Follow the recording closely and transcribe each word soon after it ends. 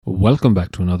Welcome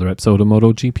back to another episode of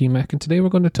Motogp Mac, and today we're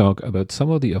going to talk about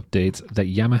some of the updates that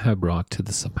Yamaha brought to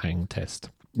the Sepang test.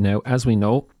 Now, as we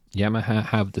know, Yamaha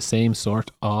have the same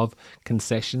sort of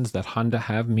concessions that Honda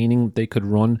have, meaning they could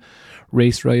run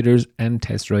race riders and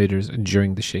test riders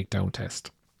during the shakedown test.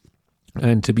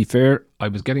 And to be fair, I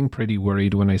was getting pretty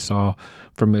worried when I saw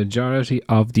for majority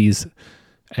of these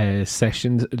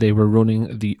sessions, they were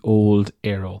running the old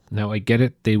Aero. Now, I get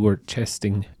it, they were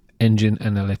testing engine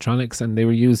and electronics, and they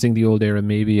were using the old Aero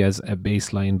maybe as a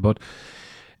baseline, but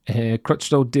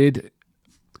Crutchlow did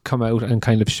come out and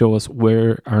kind of show us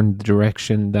where and the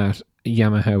direction that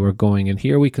Yamaha were going, and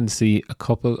here we can see a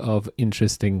couple of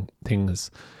interesting things.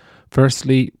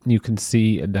 Firstly, you can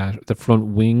see that the front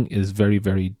wing is very,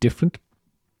 very different,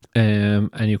 and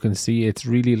you can see it's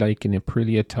really like an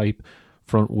Aprilia type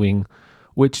front wing,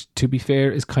 which, to be fair,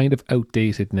 is kind of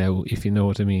outdated now, if you know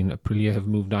what I mean. Aprilia have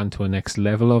moved on to a next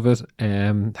level of it,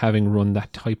 having run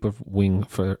that type of wing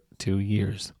for 2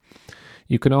 years.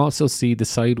 You can also see the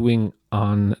side wing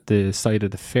on the side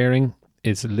of the fairing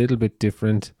is a little bit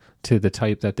different to the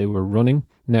type that they were running.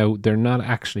 Now, they're not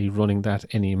actually running that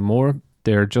anymore.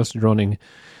 They're just running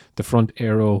the front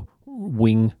Aero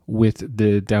wing with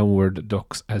the downward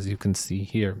ducts, as you can see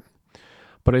here.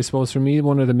 But I suppose for me,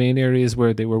 one of the main areas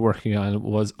where they were working on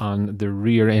was on the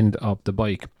rear end of the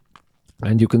bike.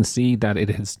 And you can see that it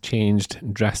has changed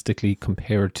drastically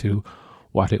compared to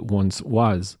what it once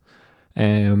was.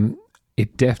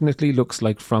 It definitely looks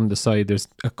like from the side there's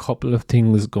a couple of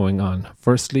things going on.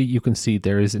 Firstly, you can see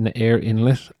there is an air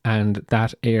inlet, and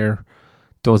that air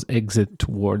does exit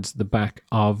towards the back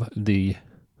of the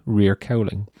rear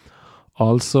cowling.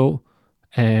 Also,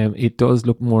 it does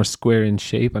look more square in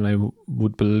shape, and I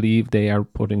would believe they are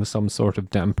putting some sort of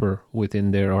damper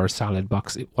within there, or salad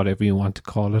box, whatever you want to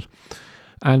call it.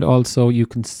 And also you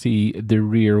can see the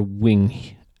rear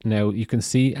wing. Now you can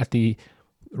see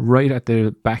right at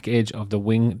the back edge of the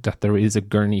wing that there is a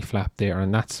gurney flap there,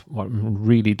 and that's what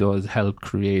really does help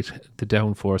create the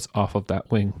downforce off of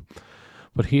that wing.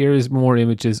 But here is more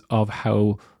images of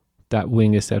how that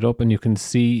wing is set up, and you can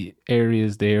see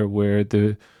areas there where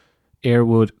the air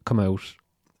would come out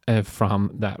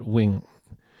from that wing.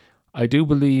 I do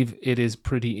believe it is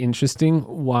pretty interesting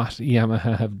what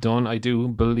Yamaha have done. I do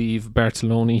believe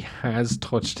Bartoloni has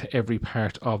touched every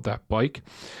part of that bike.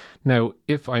 Now,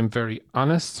 if I'm very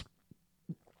honest,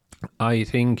 I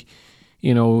think,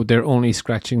 they're only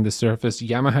scratching the surface.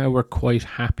 Yamaha were quite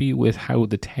happy with how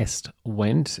the test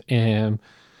went.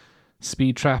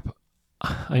 Speed trap,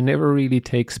 I never really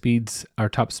take speeds or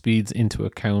top speeds into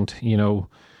account.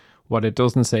 What it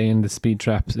doesn't say in the speed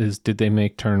traps is, did they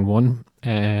make turn one?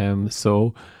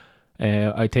 So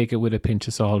I take it with a pinch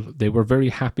of salt. They were very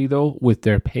happy though with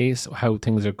their pace, how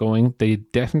things are going. They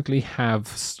definitely have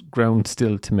ground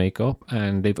still to make up,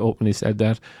 and they've openly said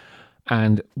that.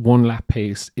 And one lap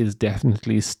pace is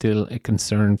definitely still a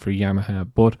concern for Yamaha.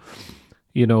 But,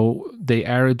 they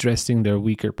are addressing their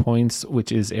weaker points,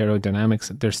 which is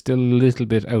aerodynamics. They're still a little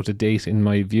bit out of date in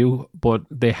my view, but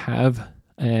they have,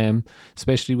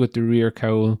 especially with the rear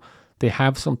cowl, they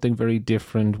have something very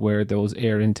different where those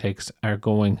air intakes are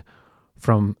going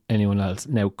from anyone else.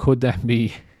 Now, could that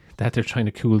be that they're trying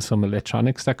to cool some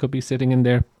electronics that could be sitting in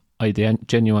there? I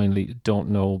genuinely don't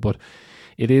know, but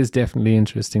it is definitely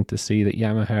interesting to see that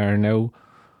Yamaha are now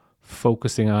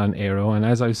focusing on Aero. And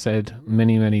as I've said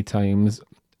many, many times,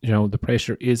 the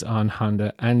pressure is on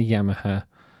Honda and Yamaha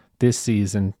this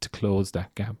season to close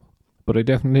that gap. But I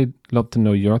definitely love to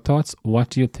know your thoughts.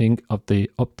 What do you think of the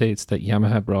updates that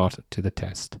Yamaha brought to the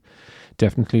test?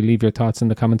 Definitely leave your thoughts in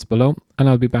the comments below, and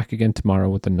I'll be back again tomorrow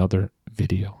with another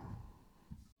video.